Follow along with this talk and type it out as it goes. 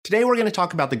Today we're going to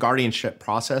talk about the guardianship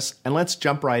process, and let's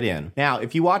jump right in. Now,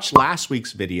 if you watched last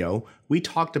week's video, we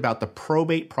talked about the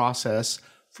probate process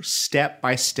for step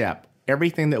by step,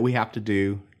 everything that we have to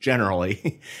do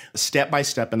generally, step by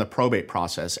step in the probate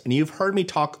process. And you've heard me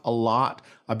talk a lot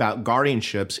about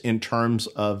guardianships in terms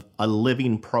of a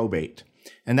living probate.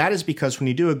 And that is because when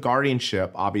you do a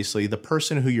guardianship, obviously, the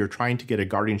person who you're trying to get a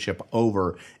guardianship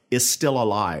over is still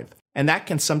alive. And that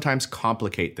can sometimes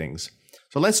complicate things.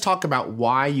 So let's talk about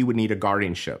why you would need a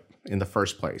guardianship in the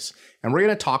first place. And we're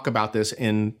going to talk about this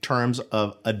in terms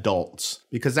of adults,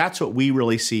 because that's what we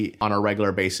really see on a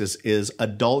regular basis is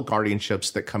adult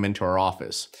guardianships that come into our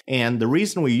office. And the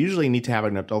reason we usually need to have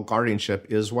an adult guardianship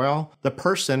is, well, the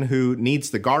person who needs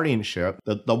the guardianship,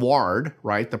 the ward,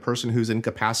 right, the person who's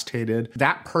incapacitated,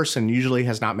 that person usually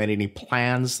has not made any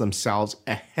plans themselves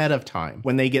ahead of time.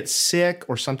 When they get sick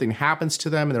or something happens to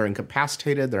them and they're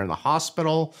incapacitated, they're in the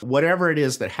hospital, whatever it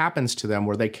is that happens to them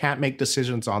where they can't make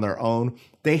decisions on their own,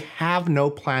 they have no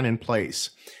plan in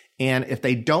place. And if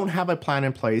they don't have a plan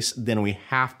in place, then we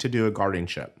have to do a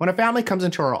guardianship. When a family comes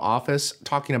into our office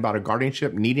talking about a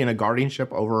guardianship, needing a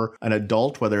guardianship over an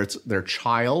adult, whether it's their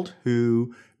child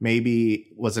who maybe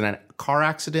was in a car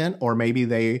accident, or maybe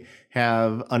they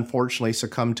have unfortunately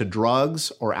succumbed to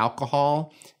drugs or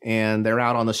alcohol and they're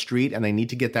out on the street and they need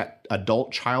to get that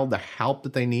adult child the help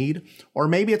that they need, or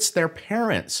maybe it's their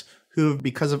parents who,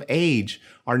 because of age,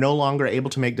 are no longer able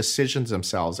to make decisions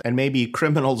themselves. And maybe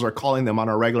criminals are calling them on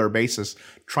a regular basis,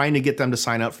 trying to get them to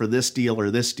sign up for this deal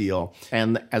or this deal.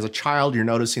 And as a child, you're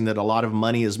noticing that a lot of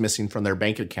money is missing from their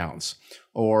bank accounts,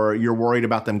 or you're worried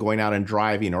about them going out and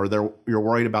driving, or you're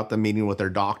worried about them meeting with their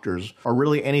doctors, or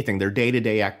really anything, their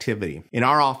day-to-day activity. In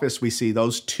our office, we see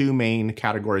those two main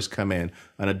categories come in: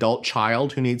 an adult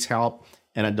child who needs help,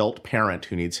 an adult parent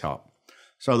who needs help.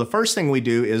 So the first thing we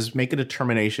do is make a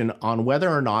determination on whether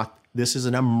or not this is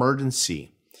an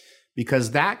emergency,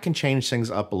 because that can change things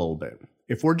up a little bit.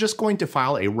 If we're just going to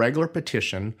file a regular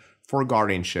petition for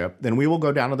guardianship, then we will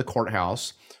go down to the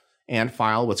courthouse and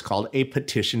file what's called a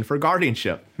petition for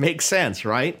guardianship. Makes sense,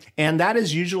 right? And that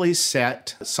is usually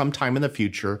set sometime in the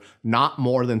future, not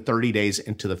more than 30 days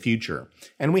into the future.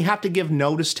 And we have to give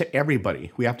notice to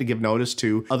everybody. We have to give notice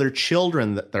to other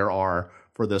children that there are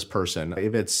for this person.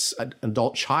 If it's an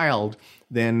adult child,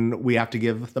 then we have to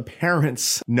give the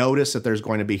parents notice that there's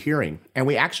going to be hearing. And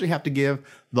we actually have to give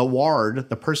the ward,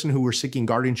 the person who we're seeking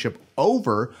guardianship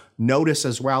over, notice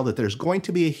as well that there's going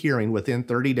to be a hearing within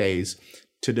 30 days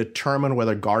to determine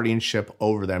whether guardianship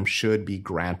over them should be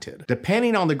granted.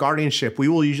 Depending on the guardianship, we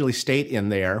will usually state in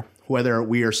there whether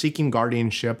we are seeking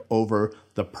guardianship over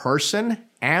the person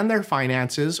and their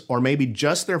finances, or maybe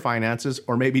just their finances,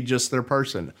 or maybe just their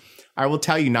person. I will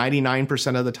tell you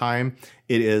 99% of the time,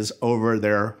 it is over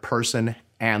their person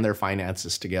and their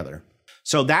finances together.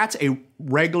 So that's a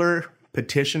regular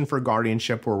petition for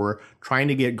guardianship where we're trying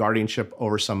to get guardianship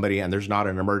over somebody and there's not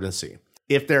an emergency.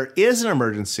 If there is an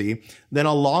emergency, then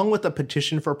along with the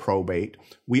petition for probate,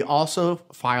 we also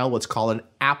file what's called an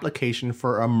application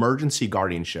for emergency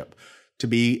guardianship to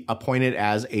be appointed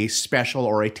as a special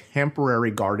or a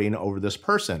temporary guardian over this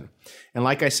person. And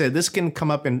like I said, this can come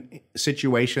up in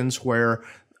situations where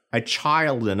a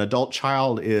child, an adult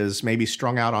child, is maybe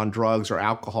strung out on drugs or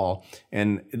alcohol,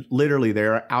 and literally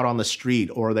they're out on the street,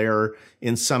 or they're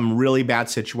in some really bad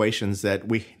situations that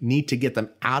we need to get them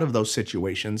out of those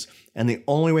situations. And the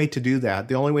only way to do that,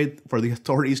 the only way for the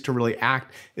authorities to really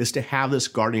act, is to have this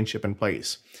guardianship in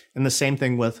place. And the same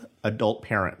thing with adult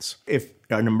parents. If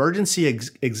an emergency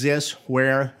exists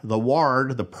where the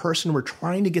ward, the person we're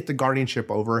trying to get the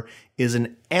guardianship over, is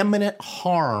in imminent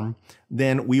harm,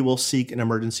 then we will seek an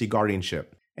emergency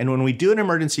guardianship. And when we do an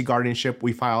emergency guardianship,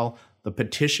 we file the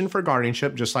petition for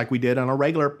guardianship, just like we did on a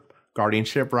regular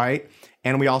guardianship, right?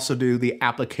 And we also do the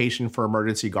application for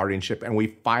emergency guardianship, and we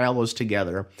file those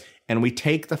together. And we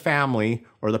take the family,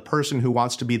 or the person who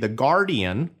wants to be the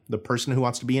guardian, the person who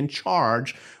wants to be in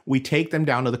charge, we take them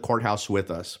down to the courthouse with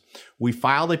us. We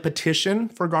file the petition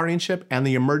for guardianship and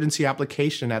the emergency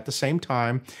application at the same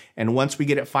time. And once we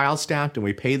get it file stamped and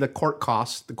we pay the court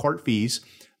costs, the court fees,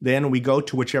 then we go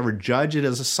to whichever judge it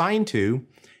is assigned to,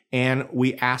 and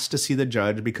we ask to see the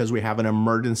judge because we have an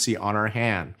emergency on our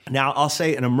hand. Now, I'll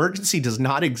say an emergency does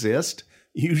not exist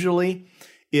usually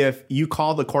if you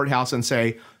call the courthouse and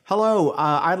say, hello,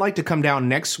 I'd like to come down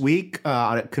next week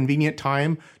at a convenient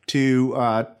time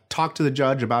to talk to the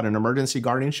judge about an emergency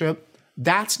guardianship.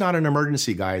 That's not an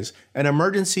emergency, guys. An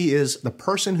emergency is the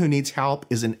person who needs help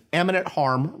is in imminent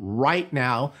harm right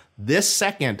now, this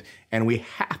second, and we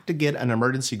have to get an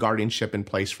emergency guardianship in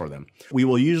place for them. We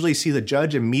will usually see the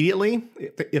judge immediately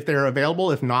if they're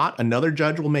available. If not, another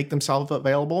judge will make themselves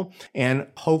available, and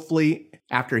hopefully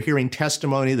after hearing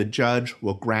testimony, the judge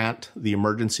will grant the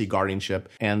emergency guardianship,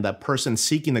 and the person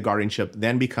seeking the guardianship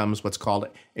then becomes what's called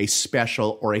a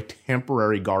special or a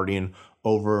temporary guardian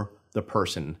over the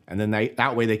person. And then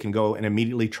that way they can go and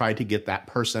immediately try to get that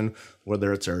person,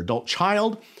 whether it's their adult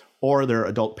child or their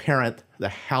adult parent, the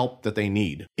help that they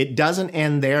need. It doesn't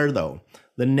end there though.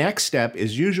 The next step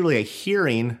is usually a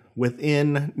hearing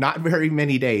within not very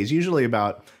many days, usually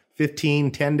about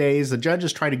 10 days. The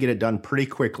judges try to get it done pretty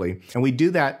quickly. And we do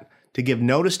that to give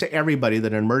notice to everybody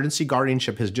that an emergency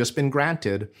guardianship has just been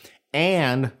granted.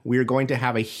 And we are going to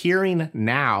have a hearing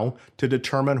now to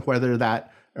determine whether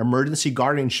that emergency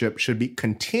guardianship should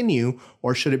continue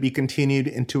or should it be continued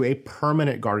into a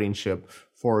permanent guardianship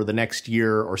for the next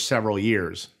year or several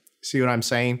years. See what I'm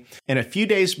saying? And a few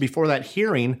days before that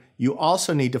hearing, you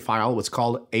also need to file what's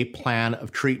called a plan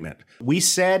of treatment. We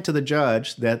said to the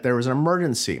judge that there was an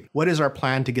emergency. What is our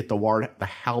plan to get the ward the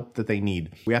help that they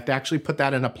need? We have to actually put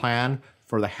that in a plan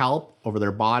for the help over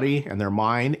their body and their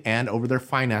mind and over their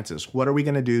finances. What are we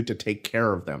going to do to take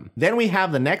care of them? Then we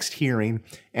have the next hearing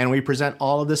and we present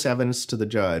all of this evidence to the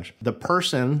judge. The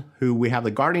person who we have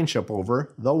the guardianship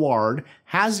over, the ward,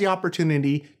 has the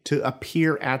opportunity to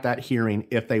appear at that hearing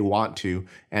if they want to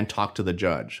and talk to the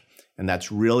judge. And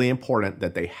that's really important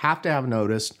that they have to have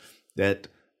noticed that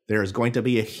there is going to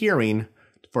be a hearing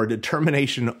for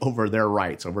determination over their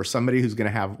rights, over somebody who's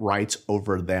going to have rights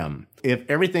over them. If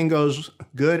everything goes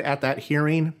good at that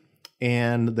hearing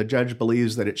and the judge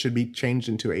believes that it should be changed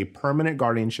into a permanent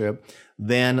guardianship,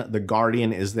 then the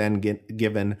guardian is then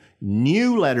given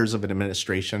new letters of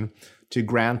administration to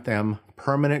grant them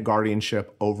permanent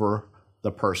guardianship over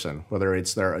the person, whether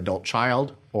it's their adult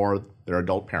child or their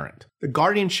adult parent. The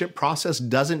guardianship process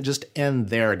doesn't just end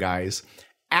there, guys.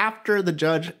 After the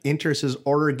judge enters his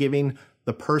order giving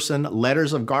the person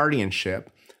letters of guardianship,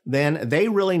 then they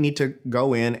really need to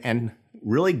go in and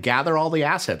really gather all the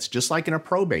assets, just like in a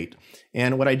probate.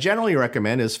 And what I generally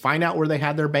recommend is find out where they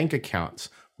had their bank accounts,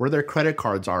 where their credit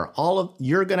cards are.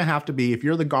 You're going to have to be, if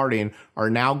you're the guardian,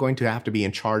 are now going to have to be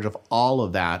in charge of all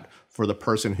of that for the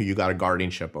person who you got a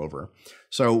guardianship over.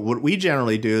 So what we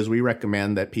generally do is we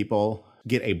recommend that people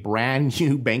get a brand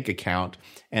new bank account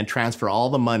and transfer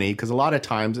all the money. Because a lot of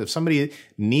times if somebody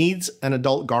needs an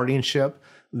adult guardianship,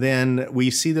 then we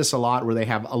see this a lot where they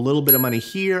have a little bit of money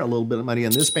here, a little bit of money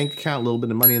in this bank account, a little bit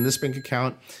of money in this bank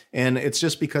account. And it's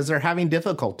just because they're having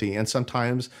difficulty. And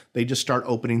sometimes they just start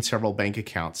opening several bank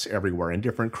accounts everywhere and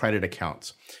different credit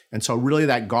accounts. And so really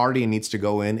that guardian needs to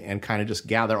go in and kind of just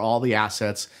gather all the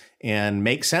assets and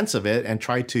make sense of it and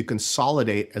try to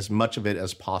consolidate as much of it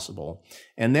as possible.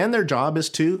 And then their job is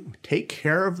to take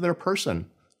care of their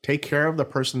person, take care of the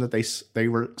person that they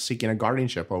were seeking a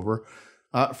guardianship over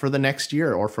for the next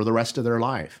year or for the rest of their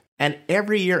life. And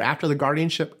every year after the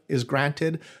guardianship is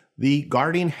granted, the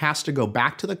guardian has to go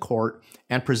back to the court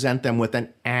and present them with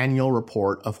an annual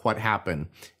report of what happened.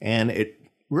 And it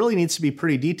really needs to be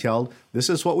pretty detailed. This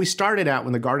is what we started at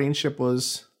when the guardianship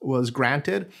was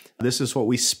granted. This is what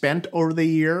we spent over the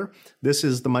year. This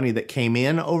is the money that came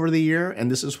in over the year.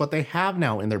 And this is what they have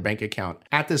now in their bank account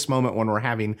at this moment when we're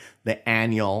having the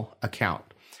annual account.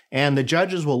 And the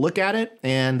judges will look at it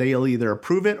and they'll either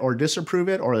approve it or disapprove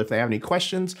it. Or if they have any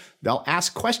questions, they'll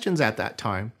ask questions at that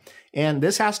time. And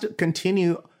this has to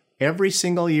continue every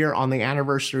single year on the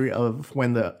anniversary of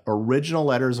when the original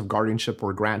letters of guardianship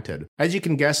were granted. As you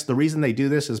can guess, the reason they do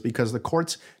this is because the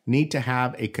courts need to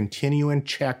have a continuing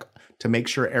check to make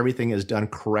sure everything is done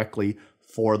correctly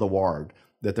for the ward,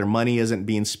 that their money isn't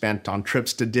being spent on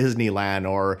trips to Disneyland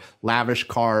or lavish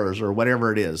cars or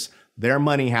whatever it is. Their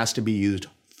money has to be used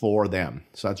for them.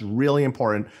 So that's really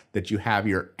important that you have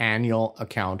your annual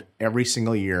account every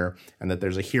single year and that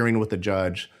there's a hearing with the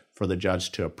judge for the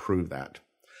judge to approve that.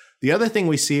 The other thing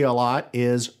we see a lot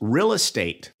is real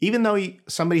estate. Even though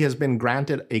somebody has been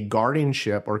granted a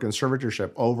guardianship or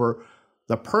conservatorship over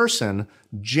the person,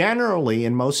 generally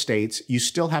in most states, you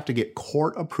still have to get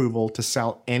court approval to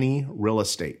sell any real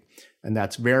estate. And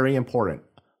that's very important.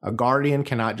 A guardian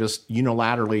cannot just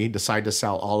unilaterally decide to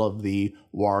sell all of the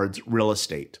ward's real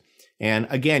estate. And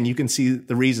again, you can see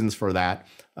the reasons for that.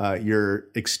 You're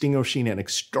extinguishing an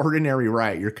extraordinary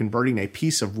right. You're converting a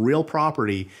piece of real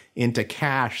property into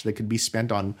cash that could be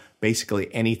spent on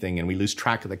basically anything, and we lose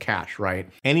track of the cash, right?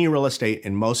 Any real estate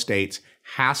in most states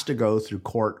has to go through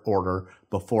court order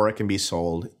before it can be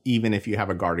sold, even if you have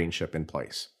a guardianship in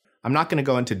place. I'm not going to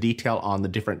go into detail on the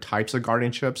different types of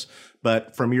guardianships,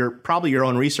 but from probably your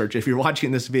own research, if you're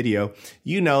watching this video,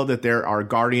 you know that there are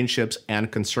guardianships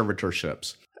and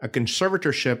conservatorships. A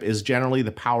conservatorship is generally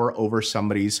the power over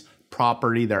somebody's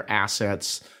property, their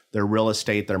assets, their real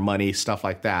estate, their money, stuff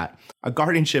like that. A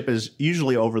guardianship is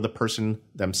usually over the person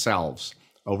themselves,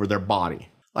 over their body.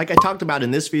 Like I talked about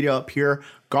in this video up here,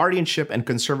 guardianship and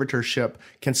conservatorship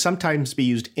can sometimes be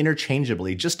used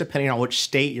interchangeably, just depending on which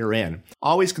state you're in.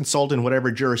 Always consult in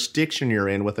whatever jurisdiction you're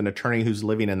in with an attorney who's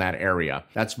living in that area.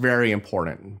 That's very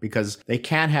important because they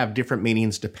can have different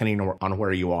meanings depending on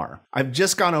where you are. I've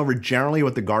just gone over generally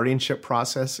what the guardianship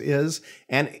process is.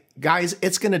 And guys,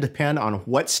 it's going to depend on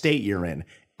what state you're in.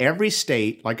 Every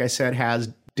state, like I said,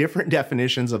 has different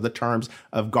definitions of the terms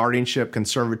of guardianship,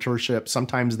 conservatorship.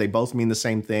 Sometimes they both mean the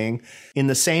same thing. In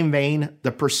the same vein,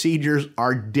 the procedures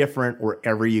are different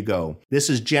wherever you go. This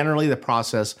is generally the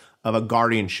process of a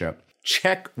guardianship.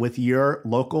 Check with your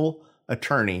local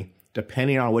attorney,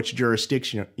 depending on which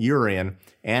jurisdiction you're in,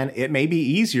 and it may be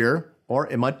easier or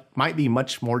it might be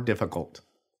much more difficult.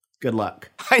 Good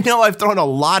luck. I know I've thrown a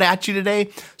lot at you today,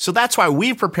 so that's why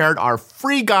we've prepared our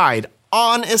free guide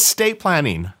on estate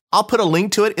planning. I'll put a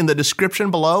link to it in the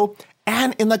description below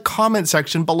and in the comment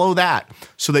section below that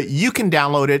so that you can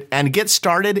download it and get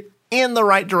started in the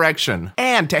right direction.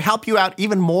 And to help you out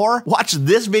even more, watch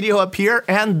this video up here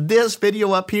and this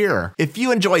video up here. If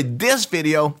you enjoyed this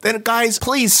video, then guys,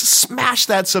 please smash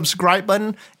that subscribe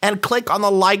button and click on the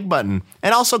like button.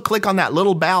 And also click on that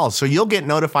little bell so you'll get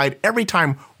notified every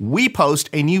time we post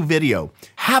a new video.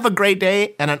 Have a great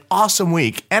day and an awesome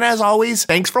week. And as always,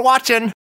 thanks for watching.